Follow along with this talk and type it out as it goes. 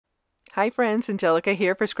Hi friends, Angelica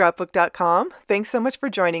here for Scrapbook.com. Thanks so much for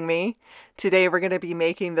joining me. Today we're going to be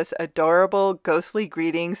making this adorable Ghostly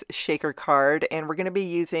Greetings shaker card, and we're going to be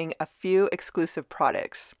using a few exclusive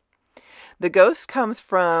products. The ghost comes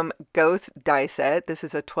from Ghost die set. This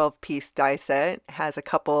is a 12-piece die set. It has a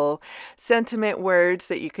couple sentiment words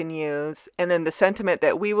that you can use, and then the sentiment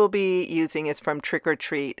that we will be using is from Trick or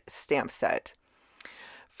Treat stamp set.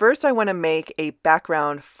 First, I want to make a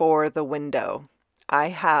background for the window. I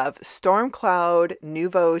have Storm Cloud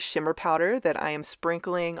Nouveau shimmer powder that I am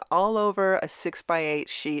sprinkling all over a 6x8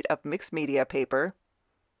 sheet of mixed media paper.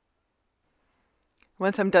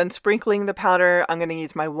 Once I'm done sprinkling the powder, I'm going to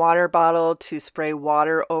use my water bottle to spray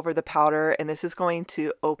water over the powder, and this is going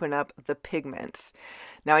to open up the pigments.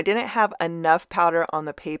 Now, I didn't have enough powder on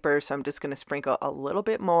the paper, so I'm just going to sprinkle a little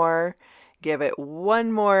bit more, give it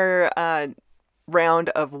one more round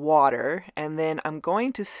of water, and then I'm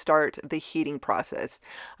going to start the heating process.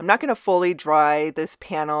 I'm not going to fully dry this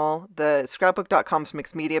panel. The Scrapbook.com's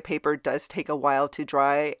mixed media paper does take a while to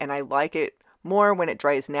dry, and I like it more when it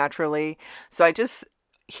dries naturally. So I just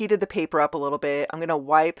heated the paper up a little bit. I'm going to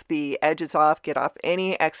wipe the edges off, get off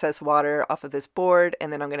any excess water off of this board,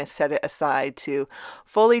 and then I'm going to set it aside to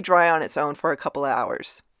fully dry on its own for a couple of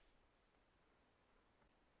hours.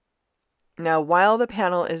 Now, while the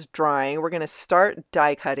panel is drying, we're going to start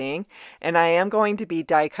die cutting, and I am going to be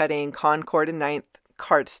die cutting Concord and 9th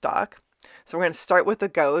cardstock. So we're going to start with the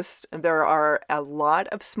ghost. There are a lot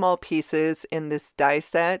of small pieces in this die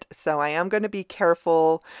set, so I am going to be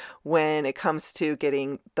careful when it comes to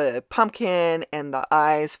getting the pumpkin and the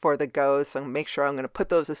eyes for the ghost. So make sure I'm going to put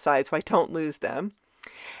those aside so I don't lose them.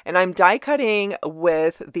 And I'm die cutting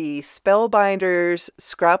with the Spellbinders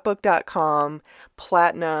Scrapbook.com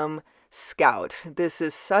Platinum Scout. This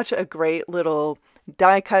is such a great little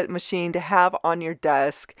die cut machine to have on your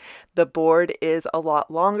desk. The board is a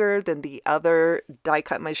lot longer than the other die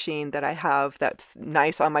cut machine that I have that's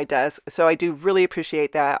nice on my desk. So I do really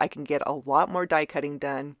appreciate that. I can get a lot more die cutting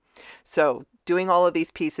done. So doing all of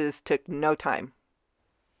these pieces took no time.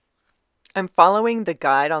 I'm following the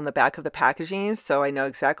guide on the back of the packaging, so I know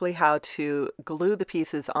exactly how to glue the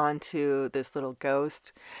pieces onto this little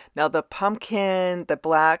ghost. Now the pumpkin, the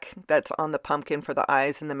black that's on the pumpkin for the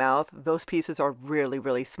eyes and the mouth, those pieces are really,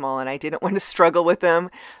 really small, and I didn't want to struggle with them.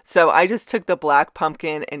 So I just took the black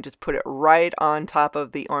pumpkin and just put it right on top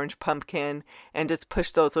of the orange pumpkin and just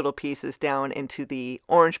pushed those little pieces down into the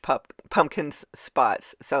orange pumpkin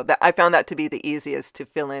spots. So that I found that to be the easiest to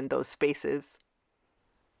fill in those spaces.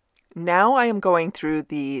 Now I am going through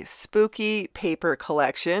the spooky paper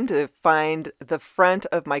collection to find the front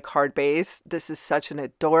of my card base. This is such an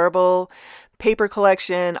adorable paper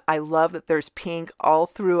collection. I love that there's pink all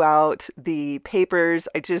throughout the papers.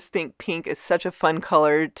 I just think pink is such a fun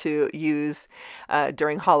color to use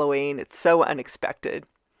during Halloween. It's so unexpected.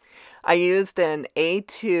 I used an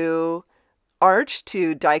A2 arch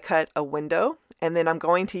to die cut a window, and then I'm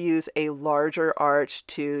going to use a larger arch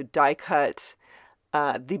to die cut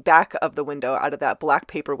the back of the window out of that black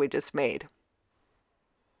paper we just made.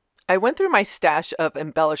 I went through my stash of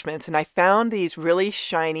embellishments and I found these really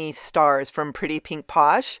shiny stars from Pretty Pink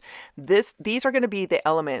Posh. These are going to be the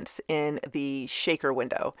elements in the shaker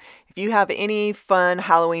window. If you have any fun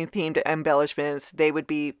Halloween themed embellishments, they would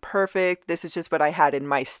be perfect. This is just what I had in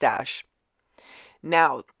my stash.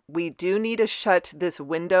 Now, we do need to shut this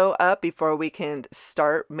window up before we can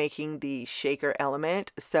start making the shaker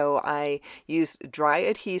element. So I used dry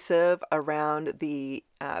adhesive around the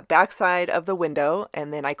backside of the window,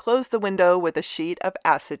 and then I closed the window with a sheet of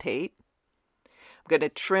acetate. I'm going to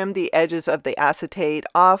trim the edges of the acetate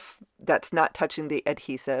off that's not touching the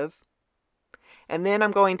adhesive. And then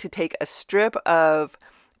I'm going to take a strip of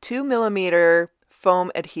 2mm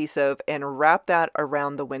foam adhesive and wrap that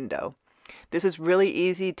around the window. This is really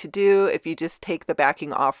easy to do if you just take the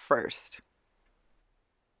backing off first.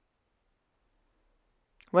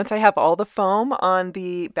 Once I have all the foam on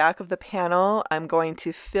the back of the panel, I'm going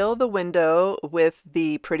to fill the window with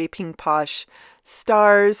the Pretty Pink Posh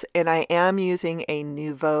stars, and I am using a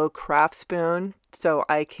Nouveau craft spoon so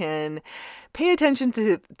I can pay attention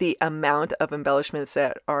to the amount of embellishments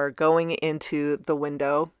that are going into the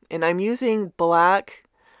window. And I'm using black,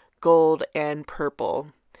 gold, and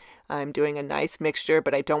purple. I'm doing a nice mixture,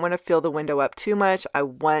 but I don't want to fill the window up too much. I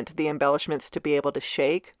want the embellishments to be able to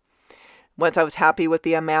shake. Once I was happy with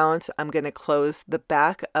the amount, I'm going to close the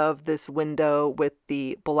back of this window with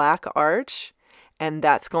the black arch, and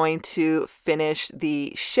that's going to finish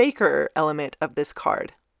the shaker element of this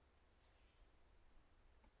card.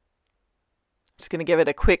 Just going to give it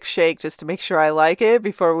a quick shake just to make sure I like it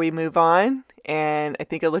before we move on. and I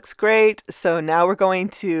think it looks great. So now we're going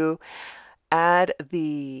to add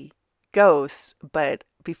the ghost, but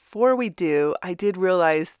before we do, I did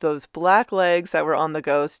realize those black legs that were on the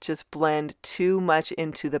ghost just blend too much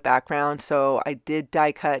into the background. So I did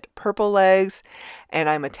die cut purple legs, and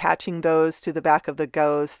I'm attaching those to the back of the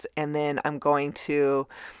ghost, and then I'm going to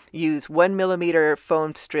use 1mm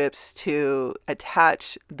foam strips to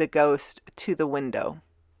attach the ghost to the window.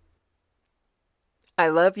 I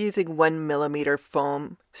love using 1mm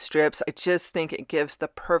foam strips. I just think it gives the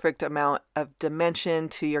perfect amount of dimension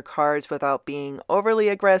to your cards without being overly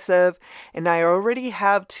aggressive. And I already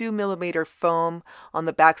have 2mm foam on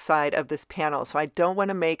the back side of this panel, so I don't want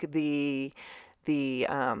to make the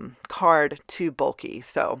card too bulky.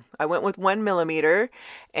 So I went with 1mm,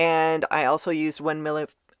 and I also used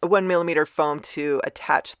 1mm foam to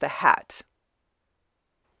attach the hat.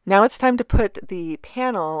 Now it's time to put the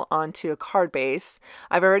panel onto a card base.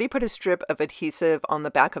 I've already put a strip of adhesive on the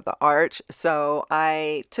back of the arch, so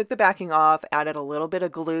I took the backing off, added a little bit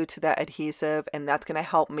of glue to that adhesive, and that's going to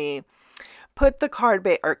help me put the card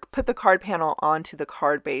panel onto the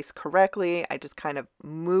card base correctly. I just kind of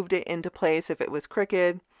moved it into place if it was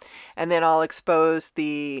crooked, and then I'll take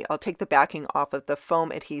the backing off of the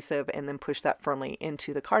foam adhesive and then push that firmly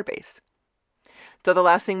into the card base. So the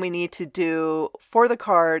last thing we need to do for the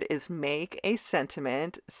card is make a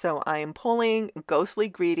sentiment. So I am pulling Ghostly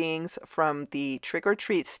Greetings from the Trick or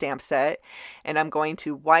Treat stamp set, and I'm going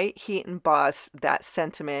to white heat emboss that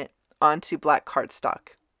sentiment onto black cardstock.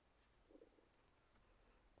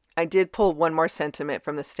 I did pull one more sentiment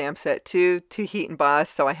from the stamp set too to heat emboss,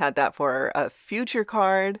 so I had that for a future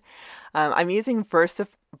card. I'm using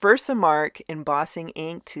Versamark embossing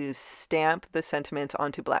ink to stamp the sentiments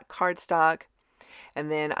onto black cardstock. And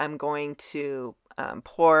then I'm going to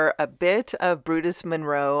pour a bit of Brutus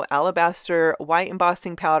Monroe Alabaster white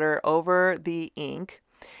embossing powder over the ink.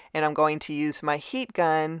 And I'm going to use my heat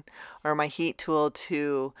gun or my heat tool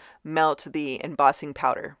to melt the embossing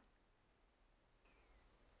powder.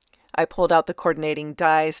 I pulled out the coordinating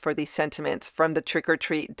dies for these sentiments from the Trick or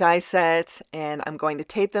Treat die set, and I'm going to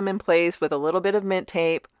tape them in place with a little bit of mint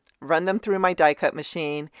tape, run them through my die cut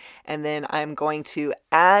machine, and then I'm going to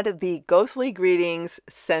add the Ghostly Greetings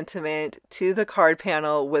sentiment to the card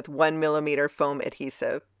panel with 1mm foam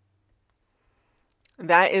adhesive.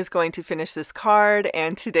 That is going to finish this card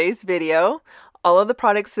and today's video. All of the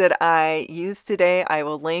products that I used today, I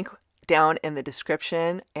will link down in the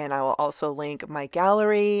description, and I will also link my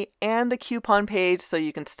gallery and the coupon page so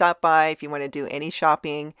you can stop by if you want to do any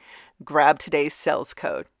shopping, grab today's sales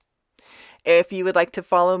code. If you would like to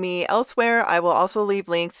follow me elsewhere, I will also leave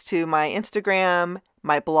links to my Instagram,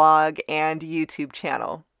 my blog, and YouTube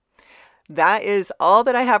channel. That is all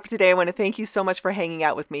that I have for today. I want to thank you so much for hanging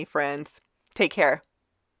out with me, friends. Take care.